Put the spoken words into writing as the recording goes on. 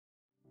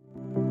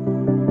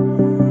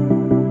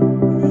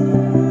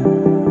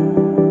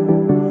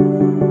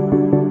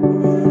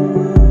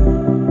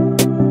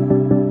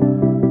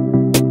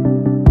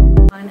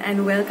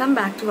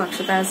to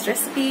Akshata's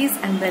Recipes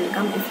and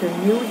welcome if you're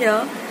new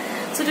here.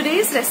 So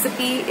today's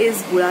recipe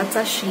is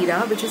Gulacha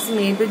Sheera, which is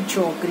made with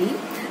jaggery.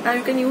 Now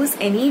you can use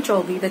any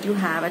jaggery that you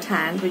have at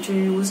hand, which you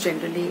use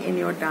generally in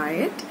your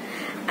diet.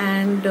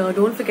 And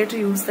don't forget to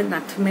use the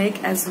nutmeg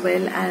as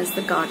well as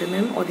the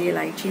cardamom or the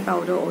elaichi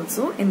powder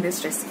also in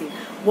this recipe.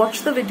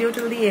 Watch the video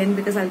till the end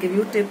because I'll give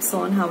you tips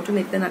on how to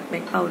make the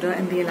nutmeg powder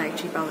and the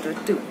elaichi powder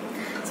too.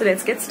 So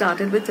let's get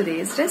started with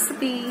today's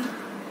recipe.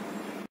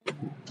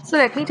 So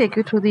let me take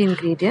you through the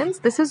ingredients.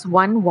 This is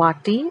 1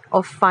 wati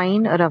of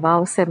fine rava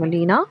or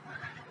semolina.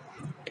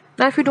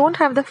 Now if you don't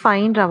have the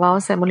fine rava or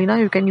semolina,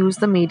 you can use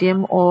the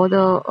medium or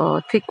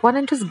the thick one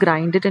and just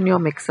grind it in your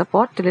mixer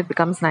pot till it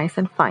becomes nice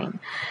and fine.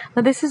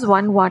 Now this is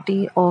 1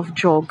 wati of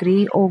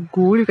jaggery or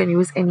gur. You can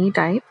use any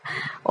type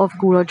of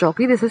gur or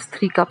jaggery. This is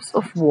 3 cups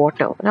of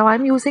water. Now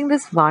I'm using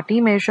this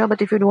wati measure,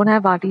 but if you don't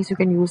have watis, you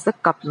can use the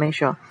cup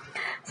measure.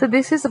 So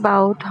this is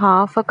about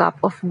half a cup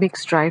of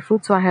mixed dry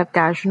fruits. So I have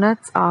cashew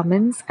nuts,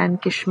 almonds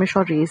and kishmish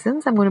or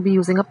raisins. I'm going to be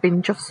using a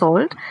pinch of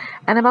salt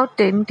and about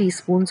 10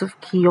 teaspoons of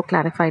ghee or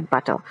clarified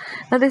butter.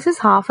 Now this is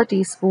half a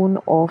teaspoon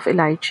of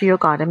elaichi or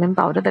cardamom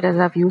powder. That is,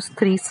 I've used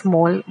 3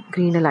 small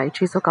green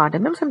elaichis or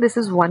cardamoms, and this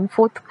is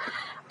 1/4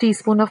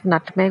 teaspoon of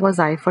nutmeg or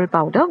zaifal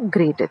powder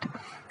grated.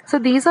 So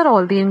these are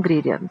all the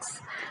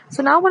ingredients.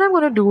 So now what I'm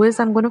going to do is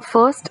I'm going to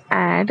first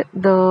add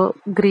the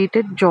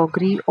grated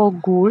jaggery or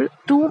gur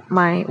to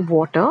my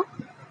water.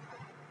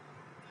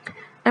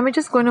 And we're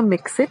just going to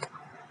mix it.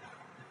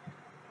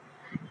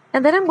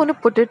 And then I'm going to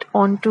put it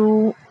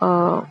onto,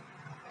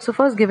 so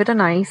first give it a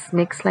nice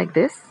mix like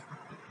this.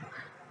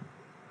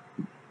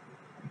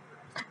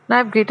 Now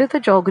I've grated the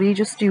jaggery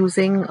just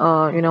using,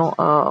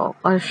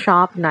 a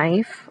sharp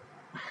knife.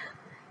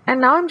 And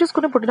now I'm just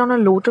going to put it on a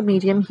low to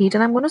medium heat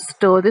and I'm going to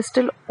stir this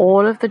till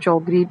all of the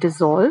jaggery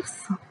dissolves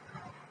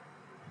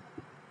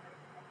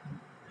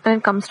and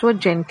it comes to a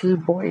gentle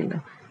boil.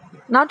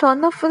 Now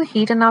turn off the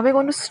heat and now we're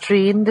going to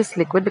strain this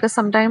liquid because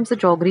sometimes the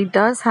jaggery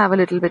does have a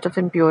little bit of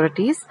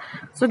impurities.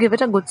 So give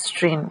it a good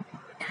strain.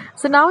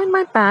 So now in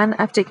my pan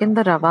I've taken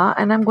the rava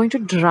and I'm going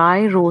to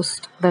dry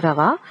roast the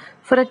rava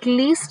for at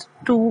least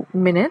 2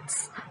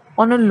 minutes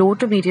on a low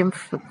to medium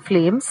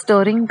flame,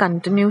 stirring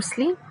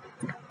continuously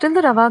till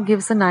the rava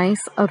gives a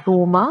nice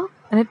aroma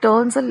and it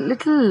turns a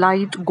little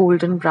light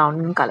golden brown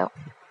in color.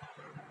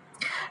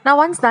 Now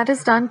once that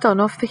is done, turn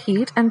off the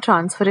heat and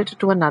transfer it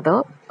to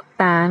another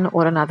pan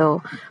or another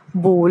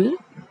bowl.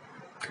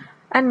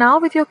 And now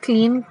with your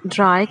clean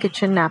dry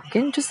kitchen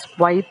napkin, just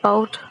wipe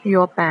out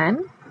your pan.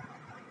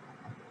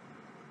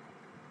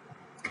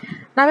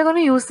 Now we're going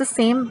to use the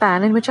same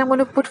pan in which I'm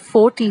going to put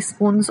 4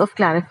 teaspoons of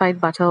clarified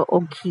butter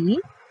or ghee.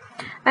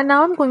 And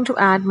now I'm going to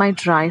add my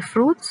dry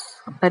fruits,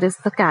 that is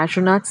the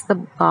cashew nuts,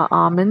 the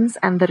almonds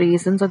and the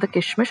raisins or the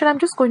kishmish, and I'm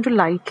just going to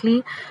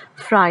lightly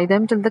fry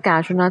them till the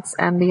cashew nuts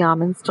and the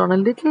almonds turn a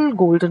little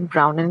golden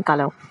brown in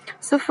color.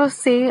 So for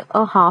say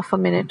a half a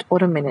minute or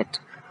a minute.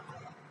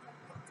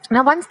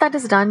 Now once that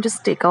is done,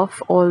 just take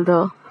off all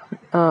the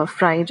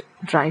fried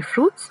dry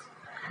fruits.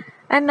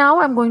 And now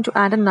I'm going to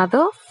add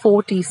another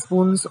 4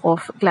 teaspoons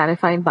of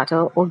clarified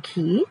butter or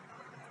ghee.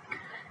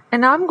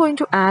 And now I'm going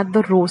to add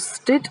the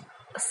roasted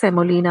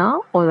semolina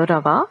or the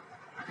rava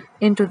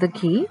into the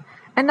ghee,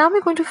 and now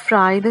we're going to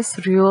fry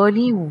this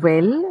really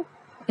well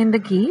in the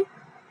ghee.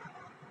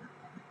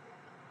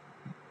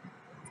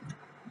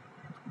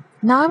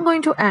 Now I'm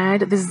going to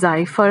add this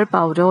zaifal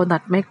powder or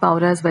nutmeg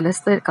powder as well as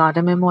the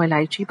cardamom or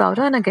elaichi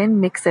powder and again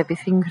mix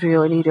everything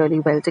really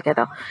well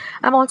together.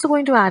 I'm also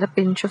going to add a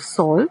pinch of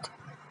salt,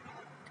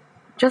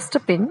 just a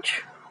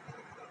pinch.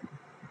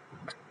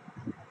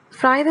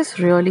 Fry this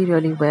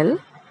really well.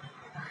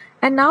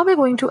 And now we're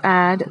going to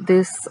add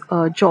this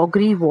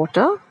jaggery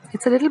water.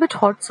 It's a little bit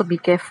hot, so be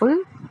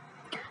careful.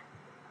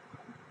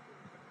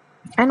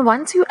 And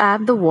once you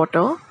add the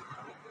water,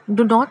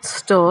 do not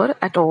stir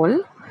at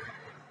all,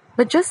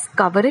 but just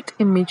cover it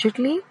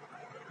immediately.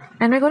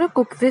 And we're going to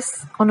cook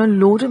this on a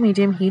low to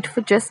medium heat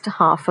for just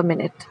half a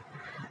minute.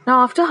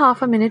 Now after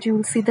half a minute, you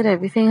will see that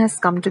everything has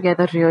come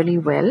together really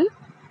well.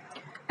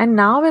 And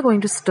now we're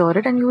going to stir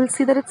it and you will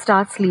see that it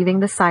starts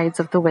leaving the sides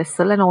of the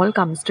vessel and all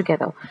comes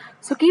together.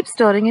 So keep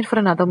stirring it for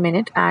another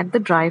minute, add the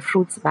dry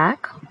fruits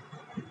back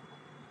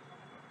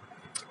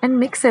and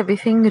mix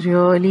everything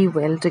really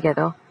well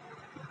together.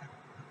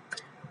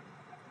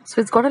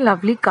 So it's got a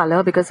lovely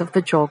color because of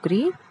the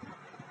jaggery.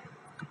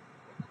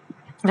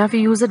 Now if you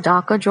use a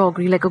darker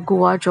jaggery like a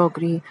Goa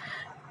jaggery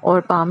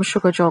or palm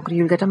sugar jaggery,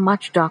 you'll get a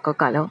much darker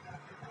color.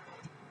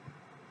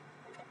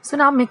 So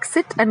now mix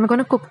it and we're going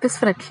to cook this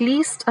for at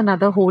least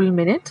another whole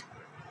minute.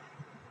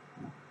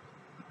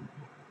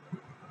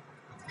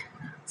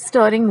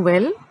 Stirring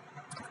well.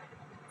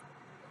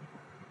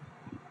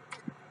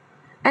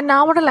 And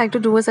now what I like to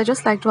do is I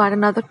just like to add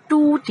another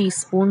 2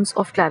 teaspoons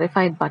of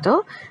clarified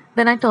butter.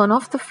 Then I turn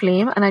off the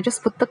flame and I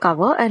just put the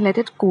cover and let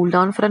it cool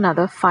down for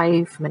another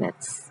 5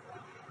 minutes.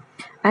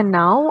 And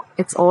now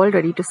it's all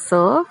ready to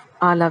serve.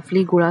 Our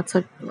lovely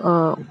Gulacha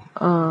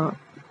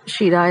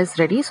Sheera is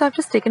ready. So I've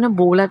just taken a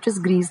bowl. I've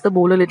just greased the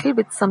bowl a little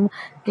with some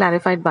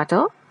clarified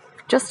butter.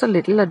 just a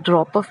little, a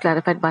drop of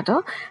clarified butter.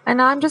 And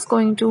now I'm just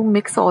going to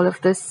mix all of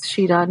this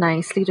sheera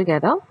nicely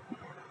together.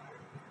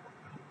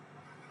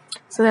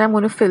 So then I'm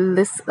going to fill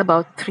this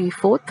about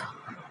 3/4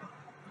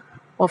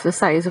 of the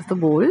size of the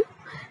bowl.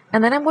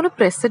 And then I'm going to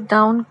press it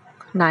down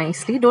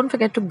nicely. Don't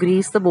forget to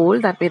grease the bowl,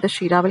 that way the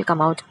sheera will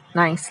come out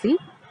nicely.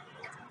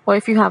 Or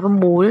if you have a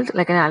mold,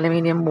 like an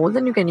aluminium mold,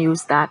 then you can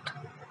use that.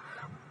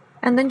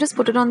 And then just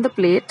put it on the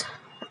plate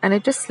and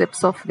it just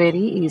slips off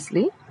very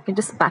easily. You can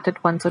just pat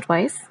it once or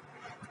twice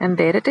and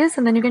there it is.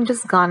 And then you can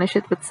just garnish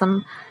it with some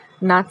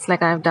nuts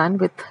like I've done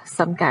with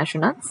some cashew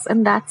nuts.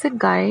 And that's it,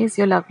 guys.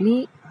 Your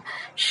lovely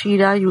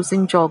sheera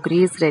using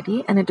jaggery is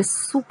ready and it is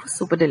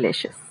super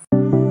delicious.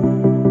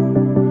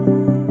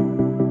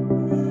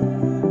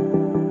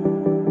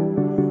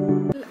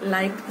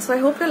 So I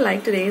hope you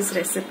like today's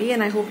recipe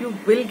and I hope you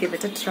will give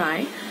it a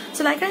try.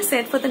 So like I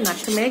said, for the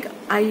nutmeg,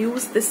 I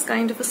use this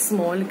kind of a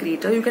small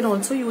grater. You can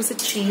also use a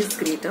cheese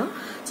grater.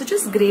 So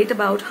just grate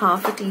about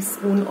half a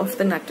teaspoon of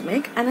the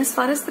nutmeg. And as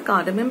far as the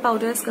cardamom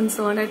powder is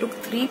concerned, I took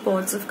 3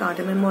 pods of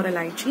cardamom or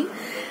elaichi.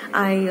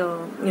 I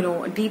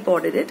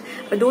de-podded it,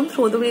 but don't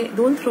throw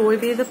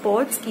away the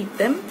pods. Keep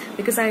them,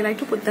 because I like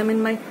to put them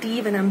in my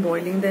tea when I'm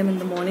boiling them in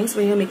the morning. So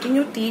when you're making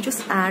your tea,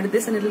 just add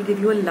this and it will give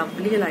you a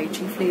lovely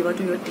elaichi flavor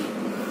to your tea.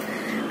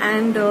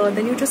 And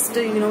then you just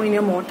in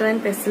your mortar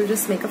and pestle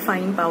just make a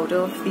fine powder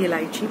of the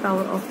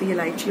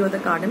elaichi or the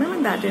cardamom,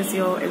 and that is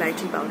your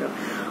elaichi powder.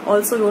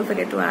 Also, don't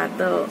forget to add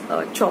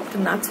the chopped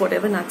nuts,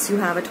 whatever nuts you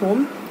have at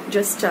home.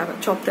 Just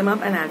chop them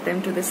up and add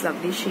them to this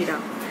lovely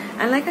sheera.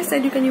 And like I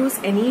said, you can use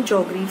any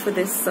jaggery for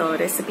this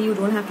recipe. You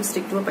don't have to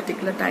stick to a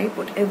particular type,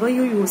 whatever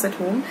you use at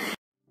home.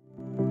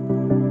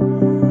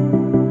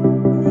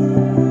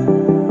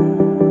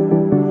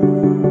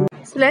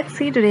 So let's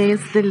see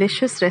today's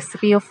delicious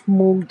recipe of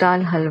Moong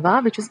Dal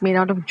Halwa, which is made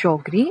out of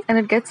jaggery, and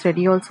it gets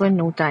ready also in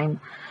no time.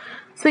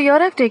 So here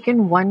I've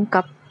taken 1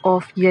 cup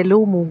of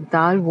yellow Moong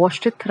Dal,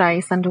 washed it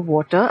thrice under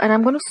water, and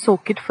I'm going to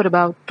soak it for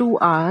about 2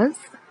 hours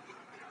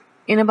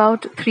in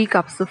about 3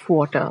 cups of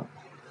water.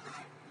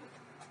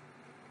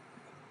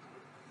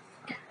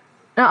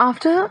 Now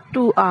after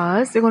 2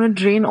 hours, you're going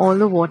to drain all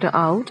the water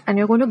out and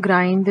you're going to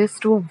grind this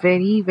to a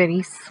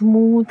very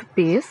smooth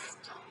paste.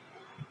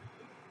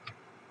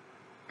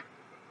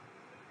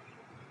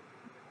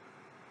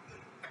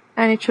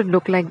 And it should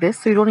look like this.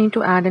 So you don't need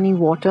to add any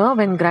water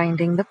when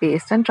grinding the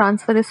paste, and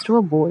transfer this to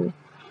a bowl.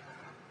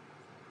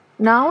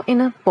 Now in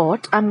a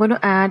pot, I'm going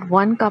to add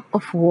 1 cup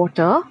of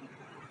water.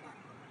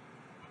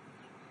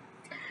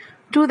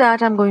 To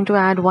that, I'm going to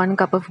add 1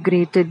 cup of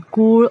grated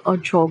gur or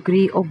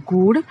jaggery or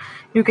gur.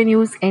 You can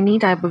use any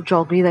type of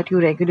jaggery that you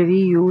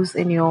regularly use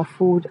in your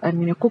food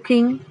and in your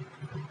cooking.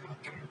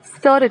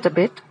 Stir it a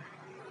bit.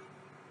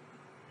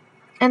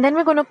 And then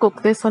we're going to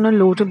cook this on a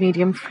low to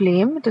medium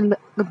flame till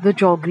the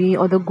jaggery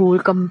or the gur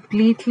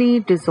completely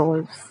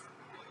dissolves.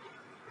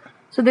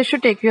 So this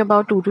should take you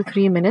about 2 to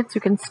 3 minutes.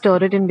 You can stir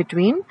it in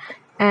between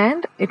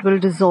and it will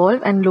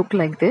dissolve and look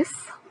like this.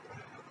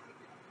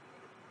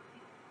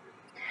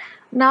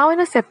 Now in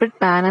a separate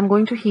pan, I'm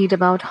going to heat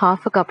about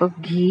half a cup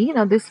of ghee.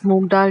 Now this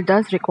moong dal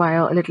does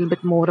require a little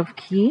bit more of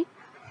ghee.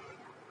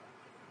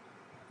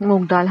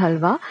 Moong dal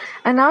halwa.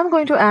 And now I'm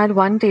going to add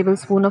 1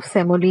 tablespoon of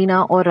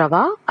semolina or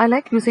rava. I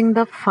like using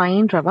the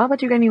fine rava,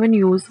 but you can even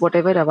use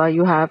whatever rava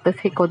you have, the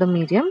thick or the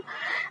medium.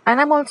 And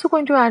I'm also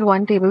going to add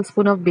 1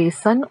 tablespoon of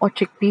besan or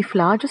chickpea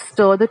flour. Just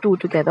stir the two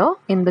together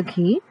in the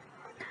ghee.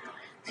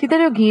 See that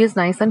your ghee is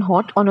nice and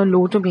hot on a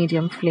low to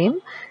medium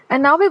flame.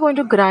 And now we're going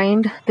to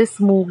grind this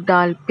moong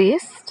dal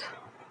paste.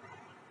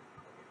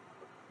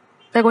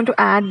 We're going to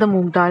add the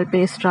moong dal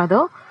paste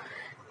rather.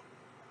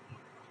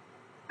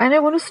 And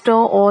I'm going to stir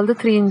all the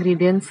 3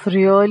 ingredients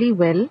really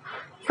well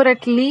for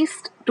at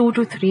least 2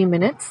 to 3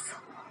 minutes.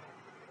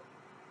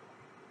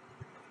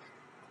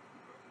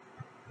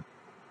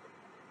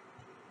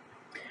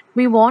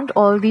 We want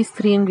all these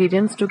 3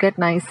 ingredients to get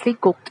nicely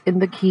cooked in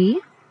the ghee.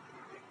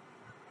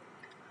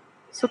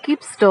 So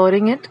keep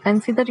stirring it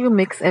and see that you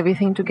mix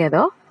everything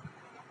together.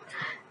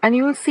 And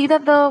you will see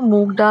that the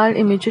moong dal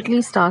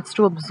immediately starts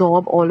to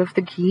absorb all of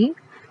the ghee.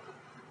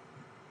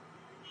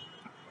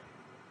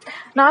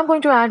 Now I'm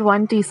going to add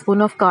 1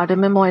 teaspoon of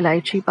cardamom or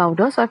elaichi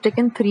powder. So I've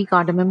taken 3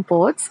 cardamom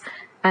pods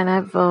and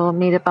I've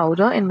made a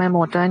powder in my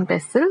mortar and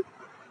pestle.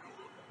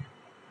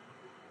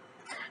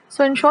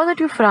 So ensure that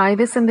you fry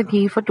this in the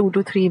ghee for 2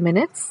 to 3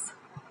 minutes.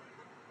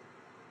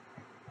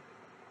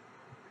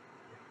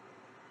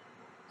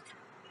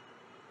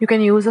 You can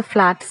use a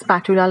flat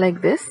spatula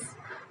like this.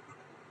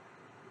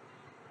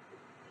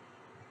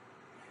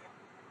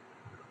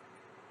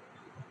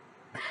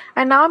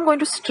 And now I'm going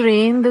to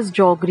strain this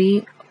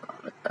jaggery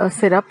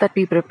syrup that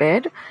we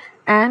prepared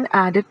and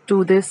add it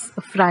to this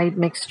fried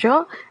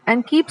mixture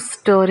and keep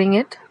stirring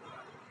it.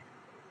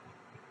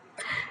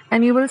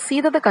 And you will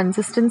see that the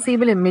consistency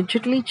will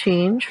immediately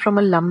change from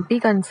a lumpy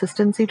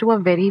consistency to a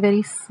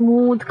very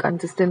smooth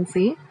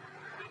consistency,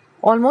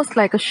 almost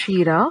like a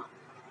sheera.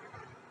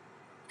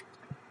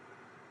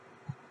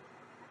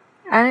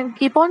 and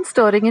keep on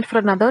stirring it for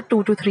another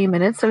 2 to 3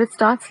 minutes till it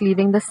starts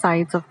leaving the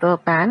sides of the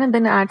pan, and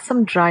then add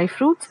some dry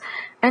fruits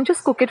and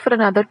just cook it for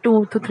another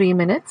 2 to 3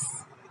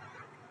 minutes.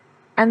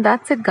 And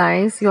that's it,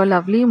 guys. Your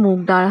lovely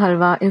moong dal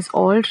halwa is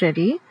all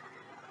ready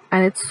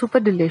and it's super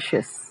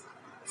delicious.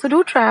 So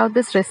do try out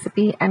this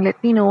recipe and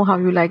let me know how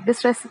you like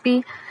this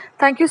recipe.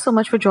 Thank you so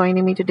much for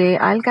joining me today.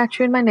 I'll catch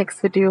you in my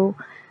next video.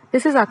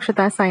 This is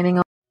Akshata signing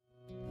off.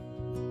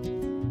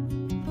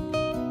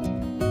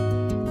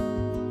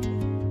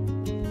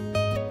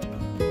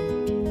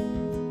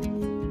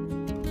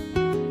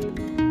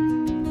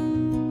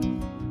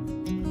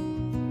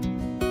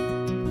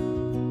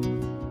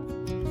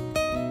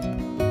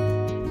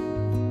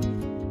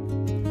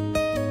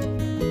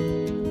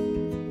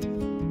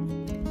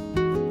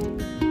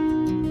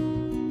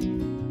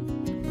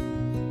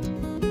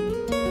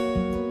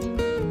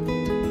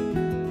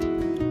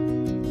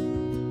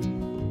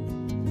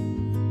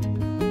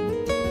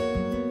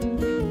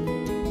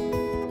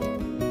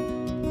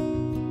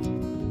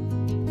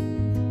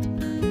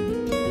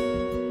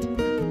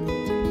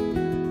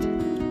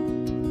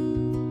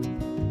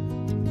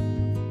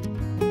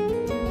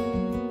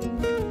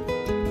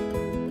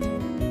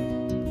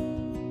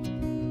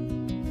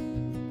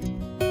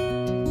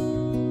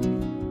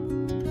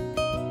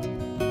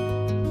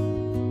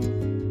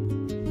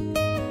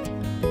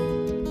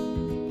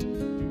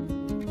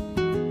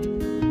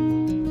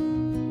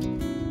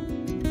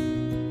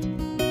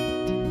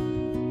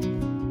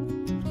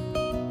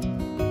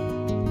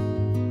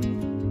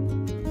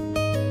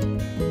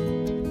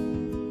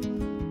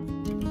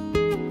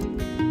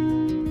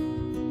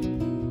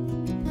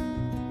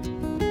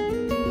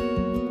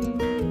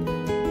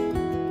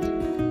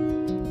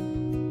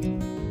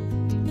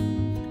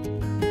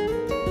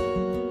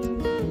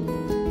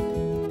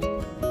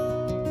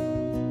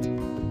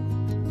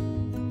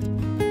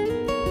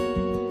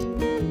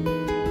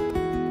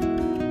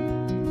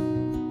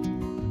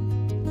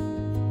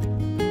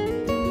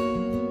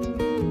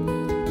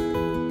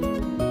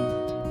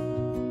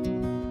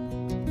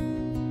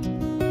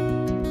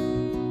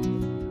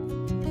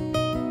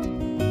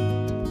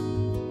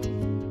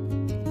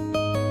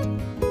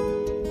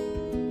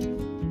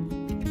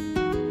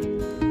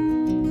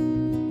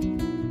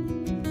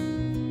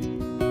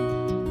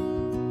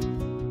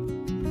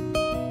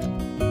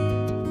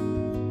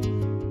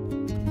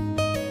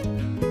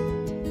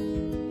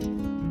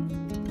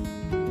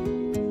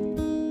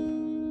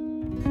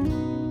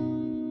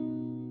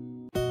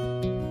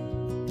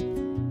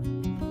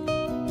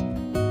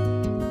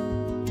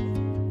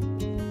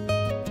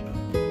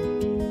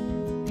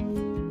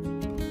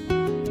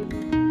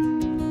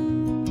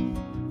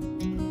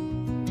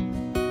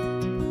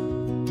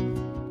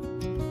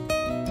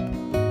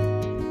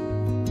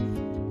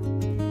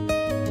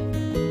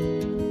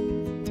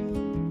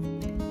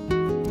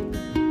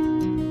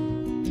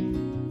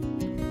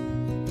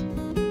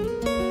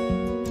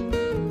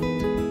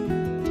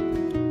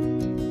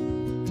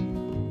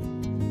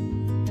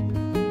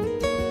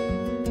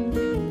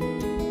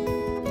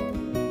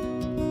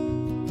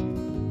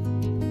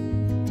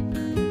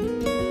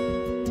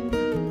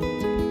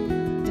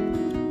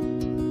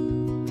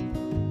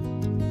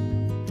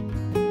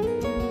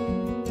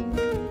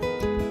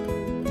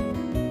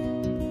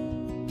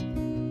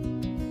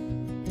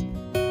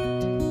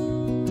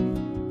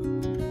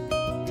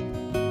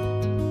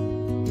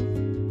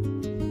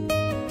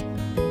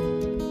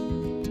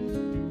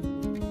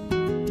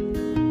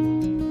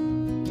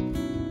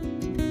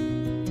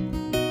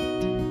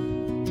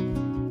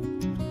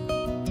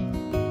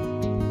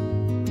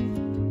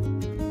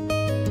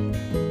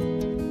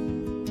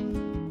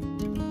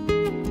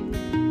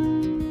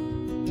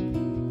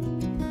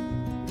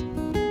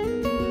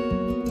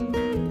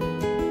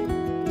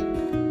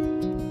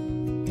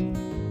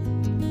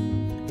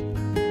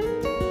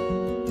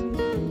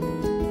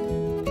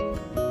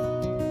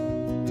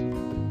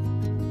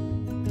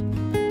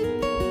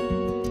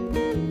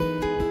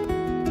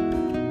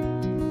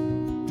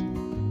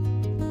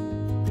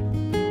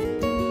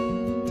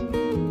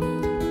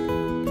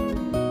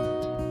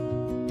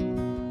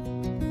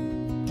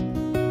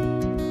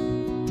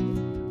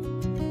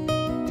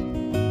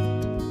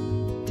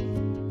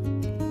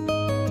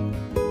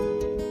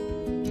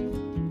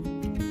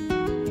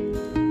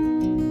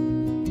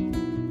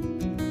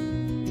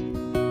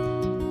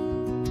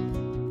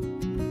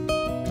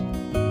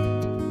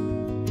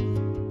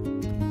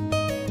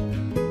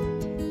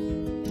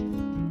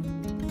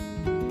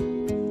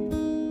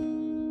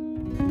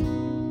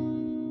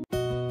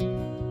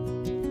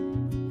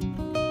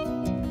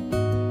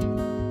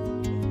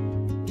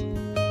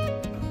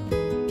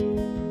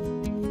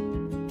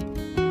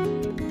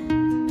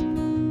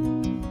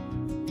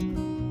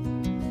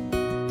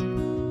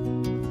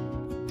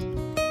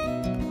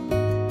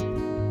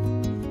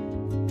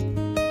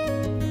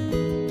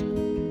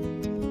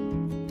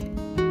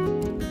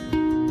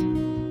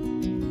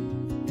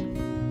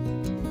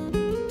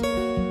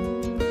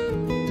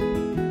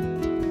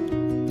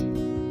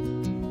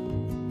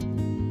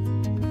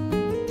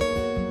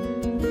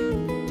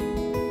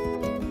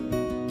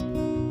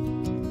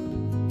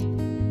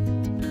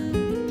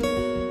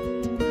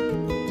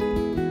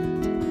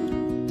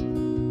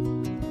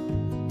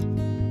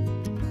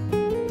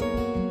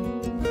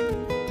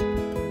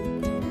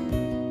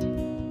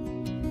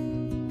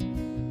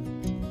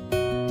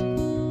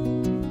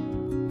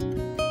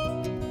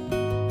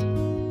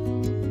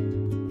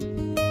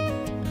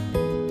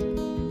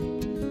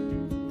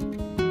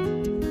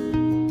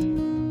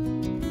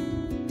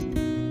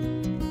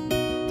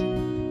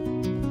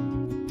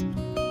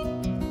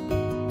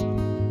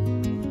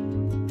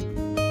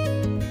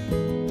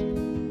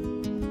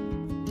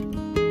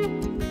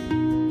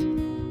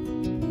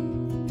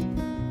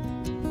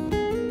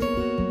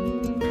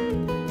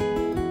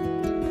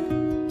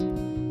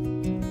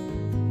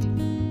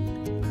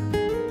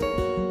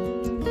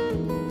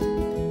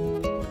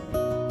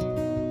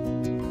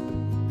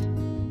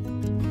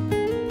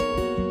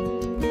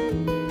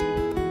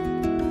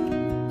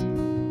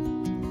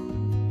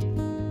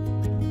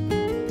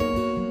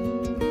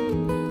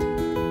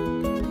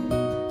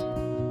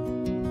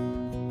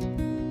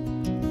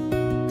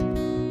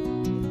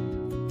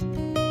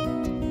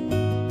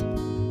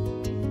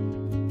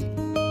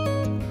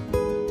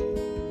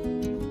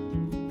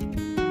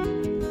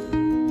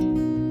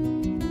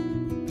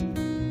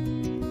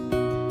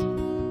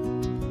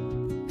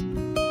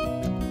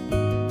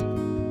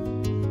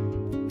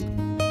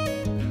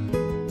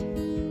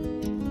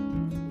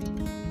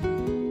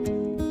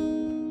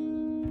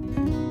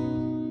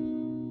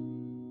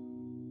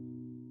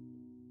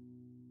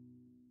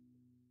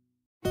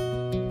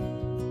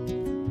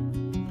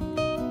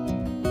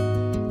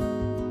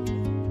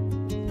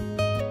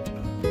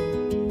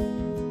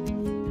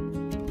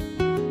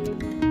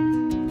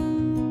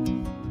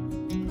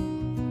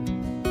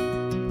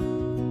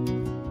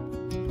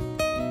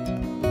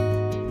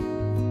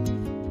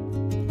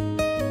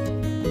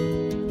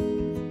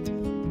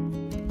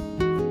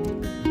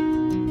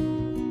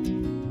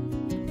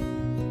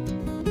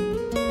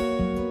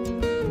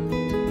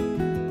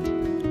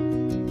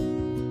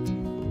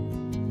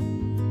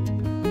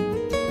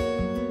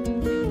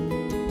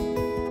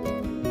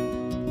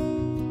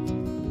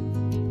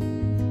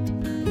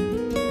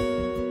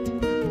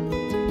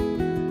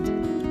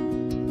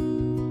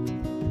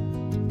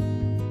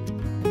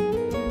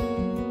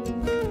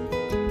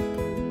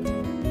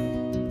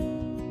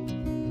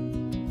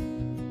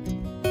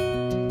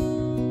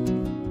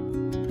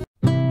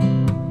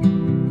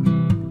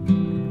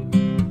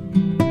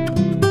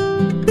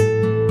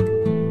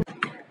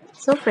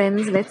 So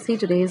friends, let's see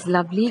today's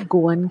lovely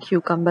Goan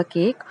cucumber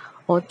cake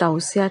or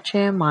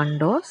tausiache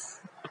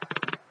mandos.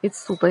 It's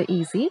super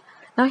easy.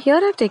 Now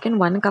here I've taken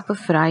 1 cup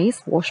of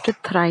rice, washed it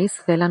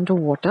thrice well under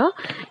water,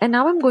 and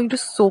now I'm going to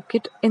soak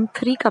it in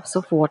 3 cups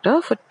of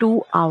water for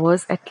 2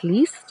 hours at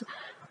least.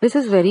 This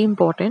is very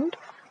important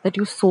that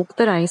you soak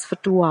the rice for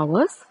 2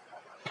 hours.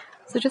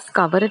 So just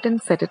cover it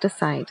and set it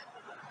aside.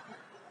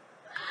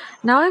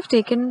 Now I've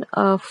taken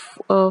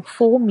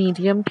 4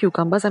 medium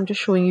cucumbers. I'm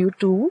just showing you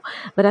 2,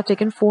 but I've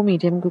taken 4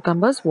 medium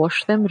cucumbers,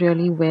 washed them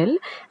really well,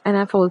 and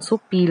I've also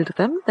peeled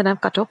them. Then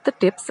I've cut off the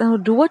tips and I'll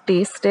do a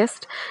taste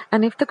test,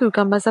 and if the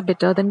cucumbers are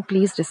bitter, then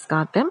please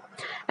discard them.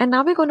 And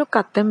now we're going to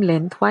cut them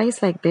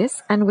lengthwise like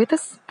this, and with a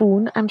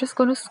spoon I'm just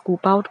going to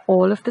scoop out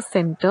all of the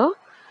center,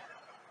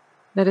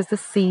 that is the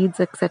seeds,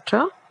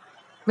 etc.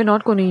 We're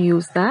not going to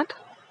use that.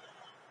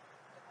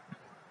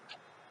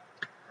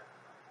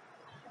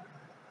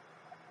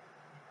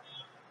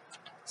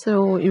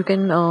 So you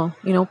can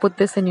put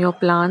this in your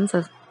plants,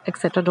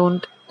 etc.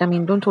 Don't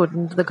throw it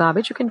into the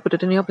garbage. You can put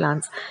it in your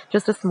plants.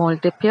 Just a small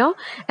tip here.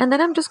 And then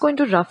I'm just going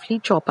to roughly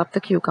chop up the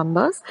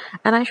cucumbers,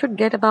 and I should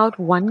get about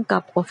 1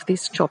 cup of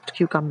these chopped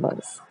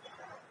cucumbers.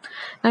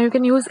 Now you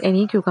can use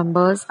any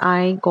cucumbers.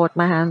 I got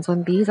my hands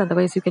on these.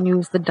 Otherwise you can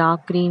use the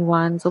dark green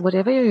ones or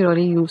whatever you're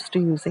really used to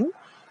using.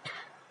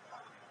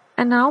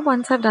 And now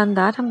once I've done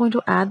that, I'm going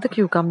to add the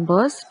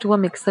cucumbers to a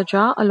mixer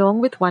jar along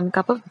with 1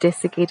 cup of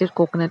desiccated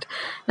coconut.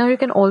 Now you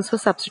can also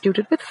substitute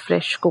it with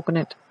fresh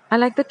coconut. I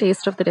like the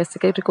taste of the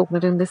desiccated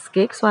coconut in this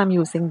cake, so I'm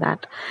using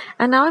that.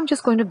 And now I'm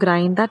just going to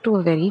grind that to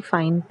a very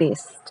fine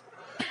paste.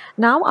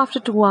 Now after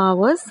 2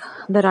 hours,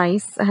 the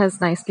rice has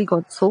nicely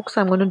got soaked,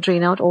 so I'm going to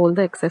drain out all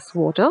the excess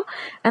water,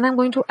 and I'm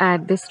going to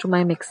add this to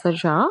my mixer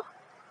jar.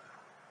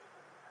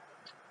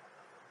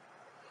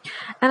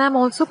 And I'm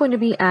also going to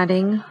be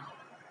adding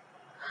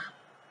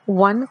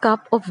 1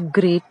 cup of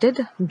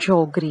grated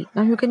jaggery.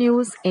 Now you can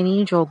use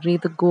any jaggery,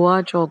 the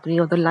Goa jaggery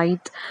or the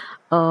light,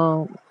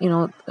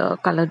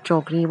 colored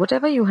jaggery,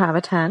 whatever you have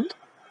at hand.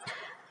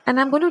 And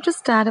I'm going to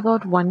just add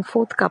about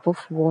 1/4 cup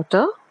of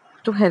water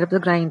to help the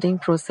grinding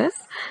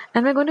process.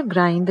 And we're going to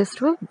grind this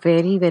to a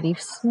very, very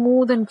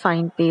smooth and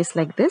fine paste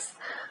like this.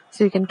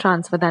 So you can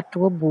transfer that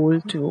to a bowl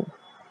too.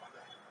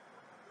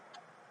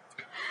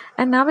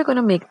 And now we're going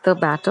to make the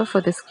batter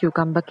for this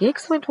cucumber cake.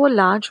 So into a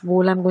large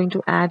bowl, I'm going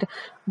to add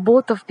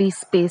both of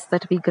these pastes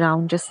that we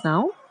ground just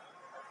now.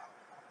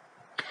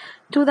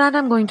 To that,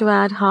 I'm going to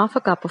add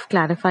 1/2 cup of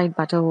clarified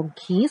butter or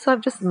ghee. So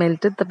I've just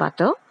melted the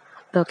butter,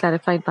 the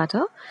clarified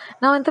butter.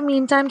 Now in the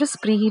meantime,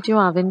 just preheat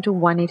your oven to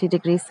 180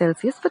 degrees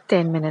Celsius for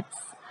 10 minutes.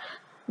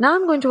 Now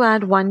I'm going to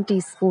add 1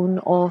 teaspoon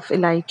of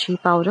elaichi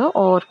powder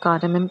or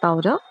cardamom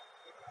powder,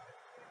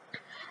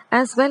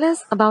 as well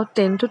as about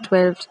 10 to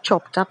 12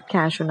 chopped up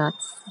cashew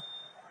nuts.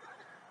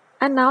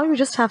 And now you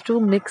just have to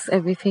mix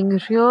everything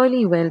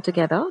really well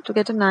together to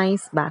get a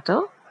nice batter.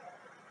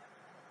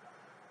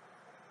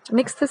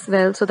 Mix this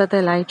well so that the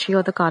elaichi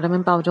or the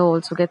cardamom powder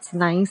also gets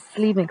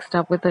nicely mixed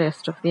up with the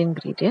rest of the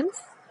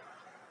ingredients.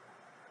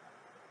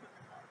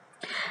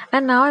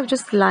 And now I've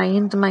just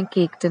lined my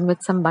cake tin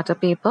with some butter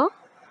paper.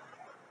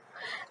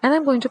 And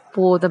I'm going to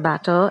pour the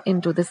batter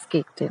into this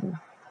cake tin.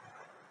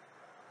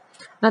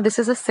 Now this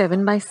is a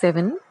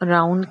 7x7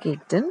 round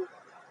cake tin.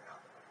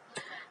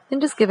 Then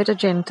just give it a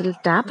gentle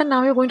tap, and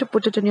now you're going to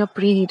put it in your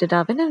preheated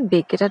oven and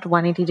bake it at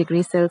 180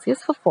 degrees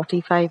Celsius for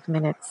 45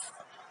 minutes.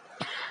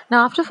 Now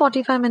after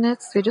 45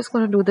 minutes, we're just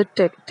going to do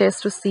the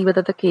test to see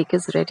whether the cake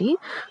is ready.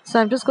 So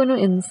I'm just going to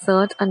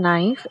insert a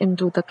knife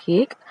into the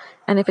cake,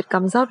 and if it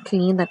comes out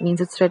clean, that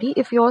means it's ready.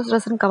 If yours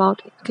doesn't come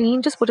out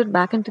clean, just put it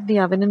back into the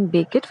oven and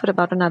bake it for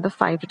about another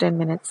 5 to 10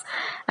 minutes.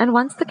 And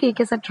once the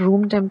cake is at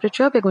room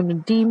temperature, we're going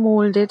to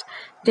demold it,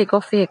 take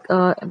off the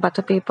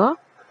butter paper,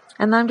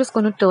 and I'm just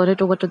going to turn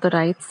it over to the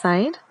right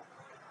side.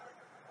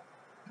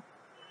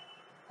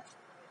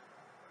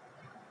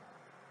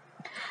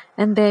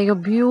 And there, your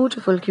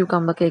beautiful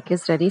cucumber cake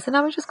is ready. So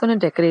now we're just going to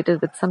decorate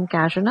it with some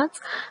cashew nuts.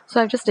 So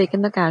I've just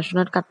taken the cashew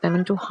nut, cut them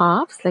into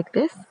halves like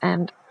this,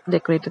 and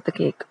decorated the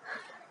cake.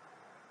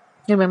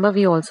 Remember,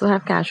 we also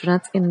have cashew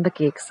nuts in the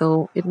cake,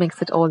 so it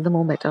makes it all the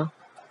more better.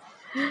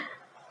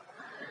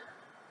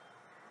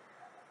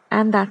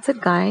 And that's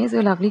it, guys.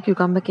 Your lovely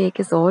cucumber cake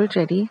is all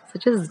ready. So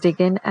just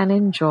dig in and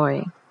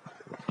enjoy.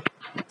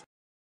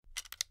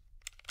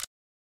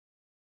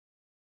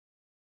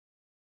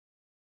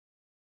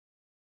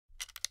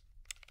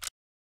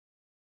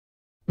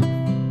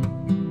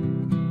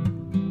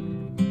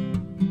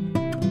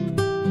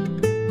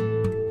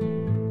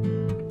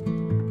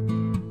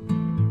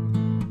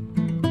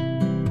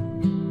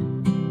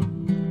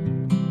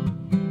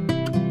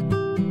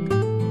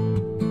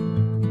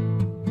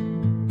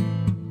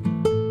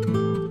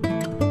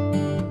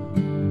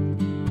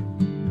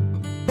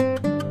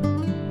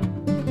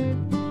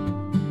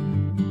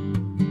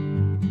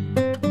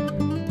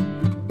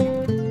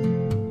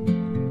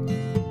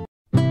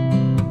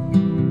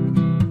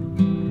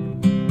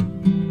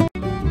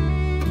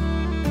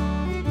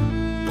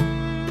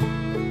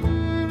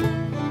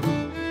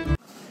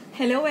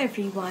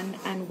 everyone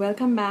and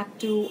welcome back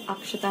to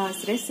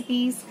Akshata's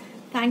Recipes.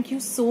 Thank you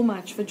so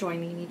much for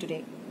joining me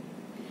today.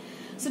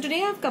 So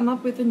today I've come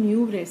up with a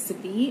new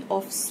recipe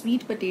of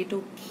sweet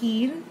potato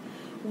kheer,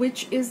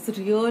 which is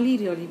really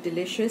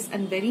delicious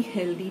and very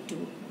healthy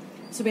too.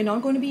 So we're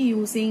not going to be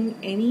using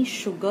any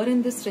sugar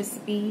in this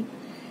recipe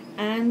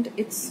and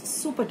it's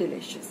super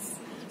delicious.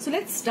 So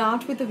let's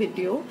start with the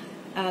video,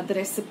 the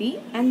recipe,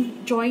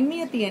 and join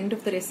me at the end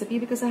of the recipe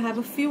because I have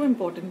a few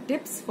important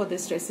tips for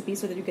this recipe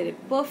so that you get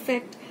it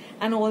perfect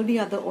and all the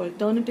other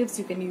alternatives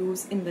you can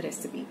use in the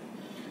recipe.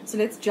 So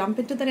let's jump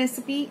into the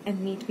recipe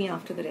and meet me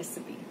after the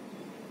recipe.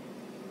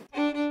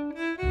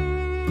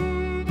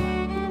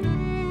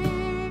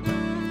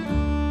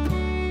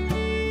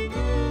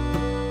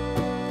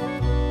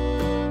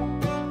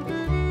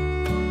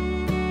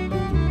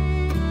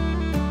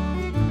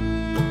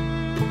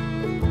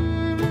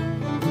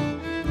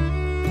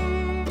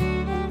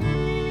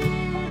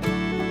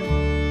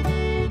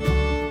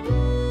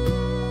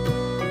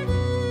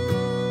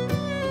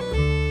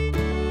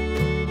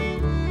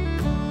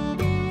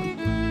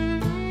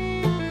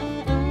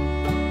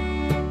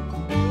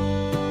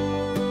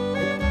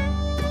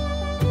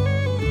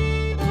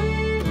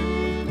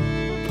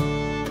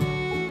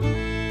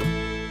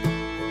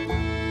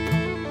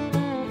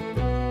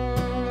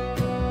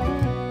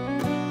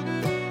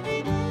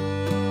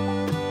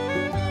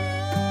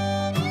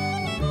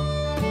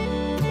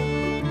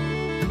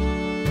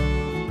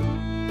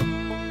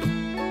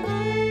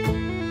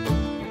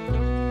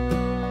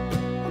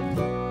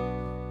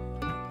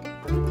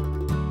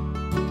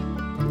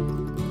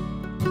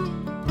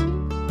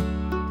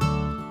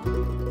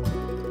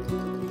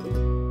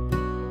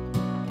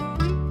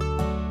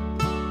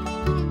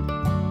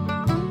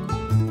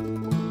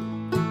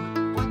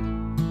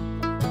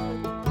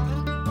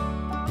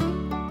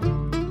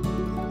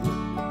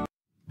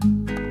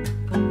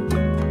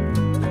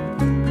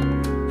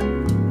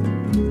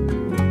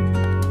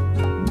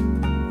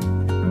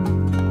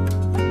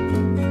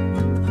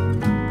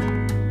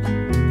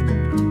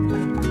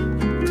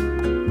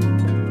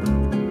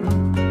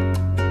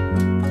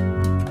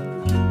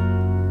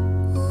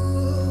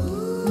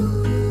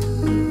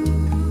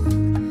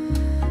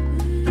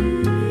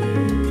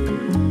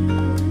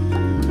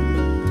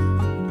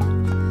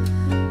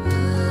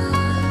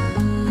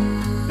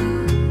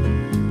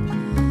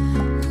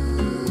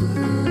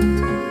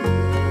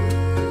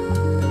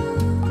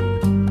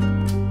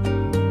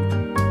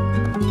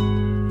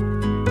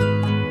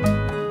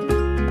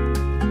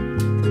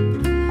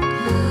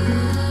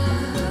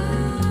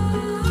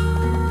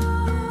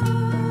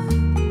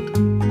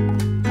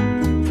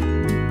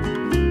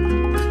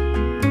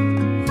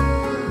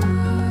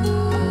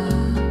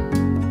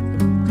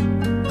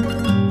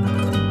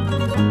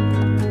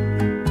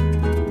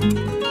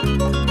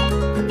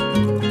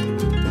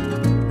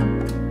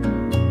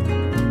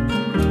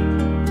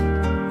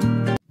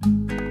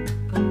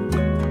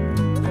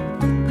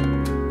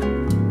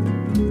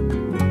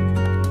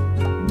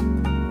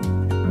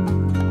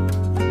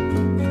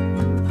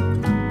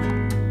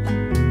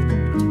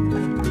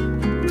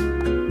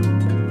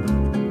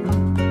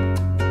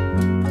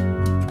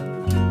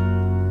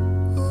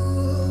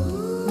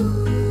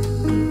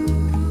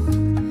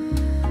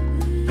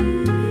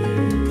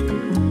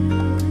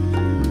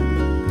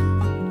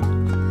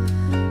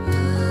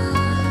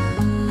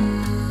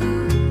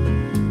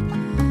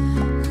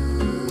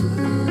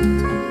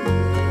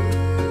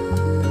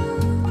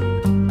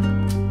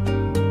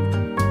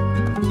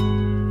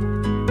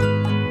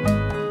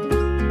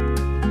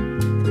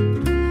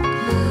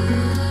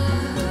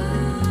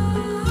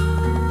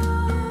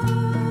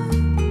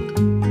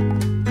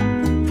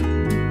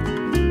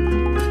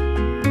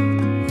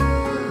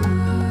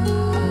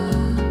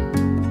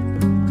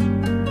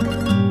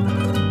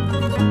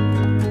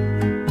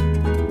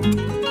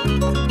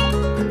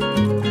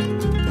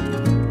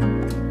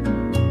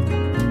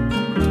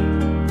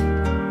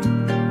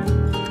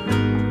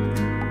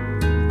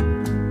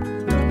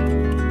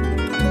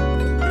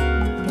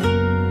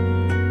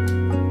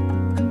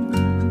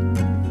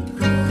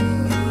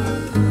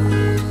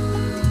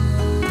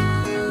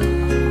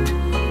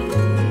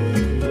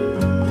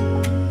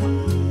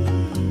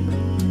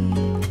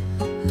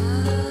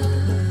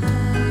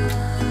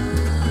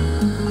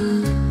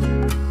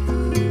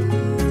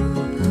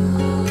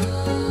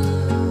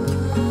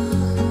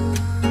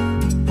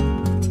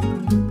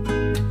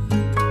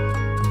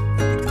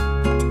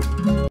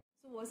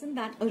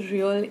 A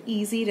real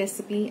easy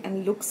recipe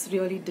and looks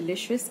really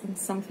delicious and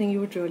something you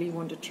would really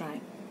want to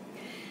try.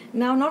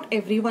 Now, not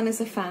everyone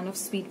is a fan of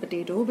sweet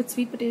potato, but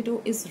sweet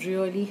potato is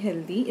really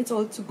healthy. It's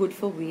also good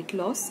for weight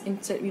loss.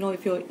 Instead,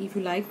 if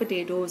you like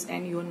potatoes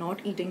and you're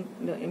not eating,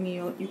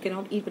 you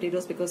cannot eat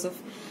potatoes because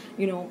of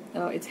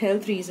it's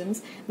health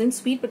reasons, then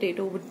sweet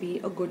potato would be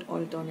a good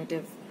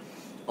alternative.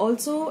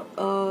 Also,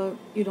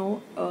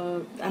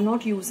 I'm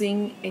not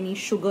using any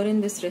sugar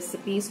in this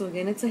recipe, so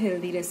again it's a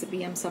healthy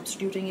recipe. I'm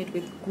substituting it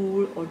with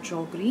gur or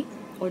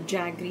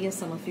jaggery as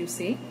some of you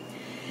say.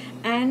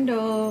 And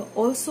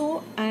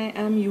also I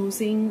am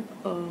using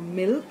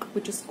milk,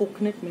 which is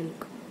coconut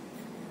milk.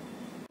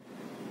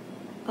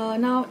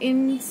 Now,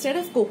 instead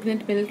of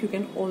coconut milk, you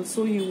can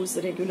also use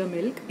regular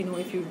milk. You know,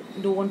 if you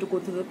don't want to go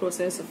through the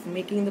process of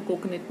making the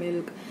coconut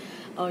milk,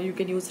 you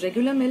can use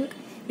regular milk.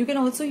 You can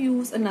also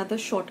use another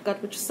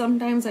shortcut, which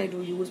sometimes I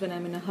do use when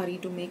I'm in a hurry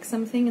to make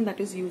something, and that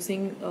is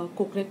using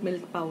coconut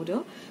milk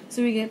powder.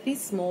 So we get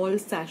these small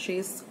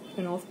sachets,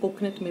 you know, of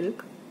coconut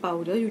milk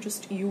powder. You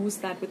just use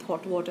that with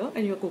hot water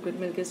and your coconut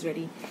milk is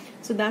ready.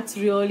 So that's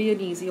really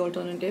an easy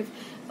alternative,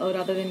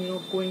 rather than, you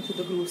know, going through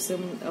the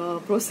gruesome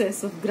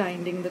process of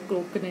grinding the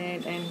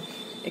coconut and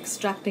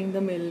extracting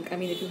the milk. I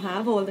mean, if you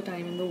have all the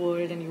time in the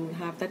world and you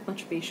have that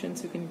much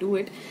patience, you can do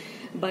it,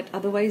 but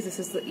otherwise this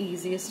is the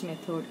easiest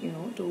method, you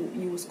know, to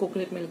use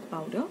coconut milk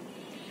powder.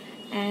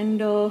 And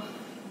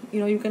you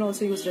know, you can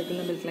also use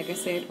regular milk, like I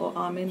said, or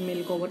almond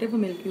milk, or whatever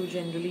milk you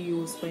generally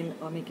use when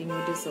making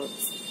your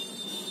desserts.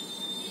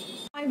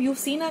 You've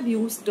seen I've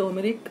used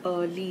turmeric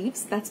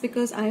leaves. That's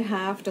because I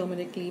have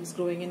turmeric leaves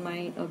growing in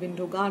my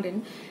window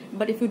garden.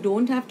 But if you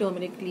don't have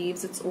turmeric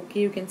leaves, it's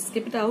okay, you can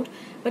skip it out.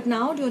 But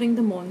now during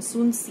the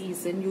monsoon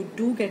season, you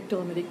do get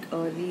turmeric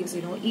leaves,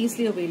 you know,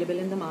 easily available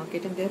in the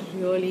market, and they're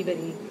really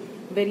very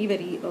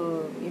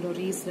you know,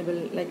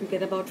 reasonable. Like you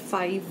get about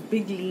 5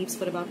 big leaves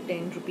for about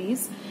 10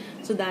 rupees.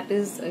 So that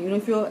is, you know,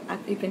 if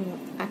you can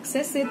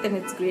access it, then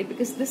it's great,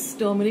 because this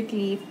turmeric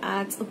leaf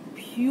adds a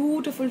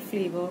beautiful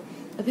flavor,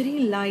 a very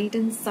light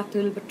and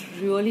subtle but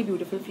really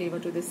beautiful flavor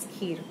to this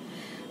kheer.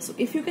 So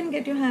if you can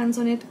get your hands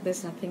on it,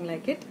 there's nothing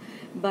like it.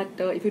 But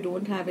if you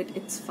don't have it,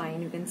 it's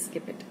fine, you can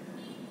skip it.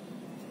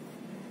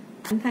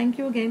 And thank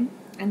you again,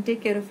 and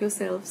take care of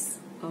yourselves.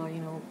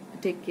 You know,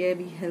 take care,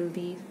 be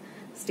healthy,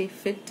 stay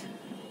fit,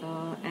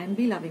 and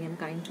be loving and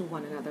kind to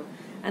one another.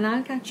 And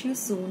I'll catch you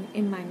soon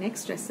in my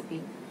next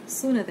recipe,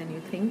 sooner than you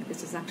think.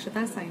 This is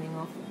Akshata signing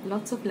off.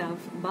 Lots of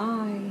love.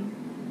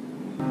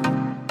 Bye.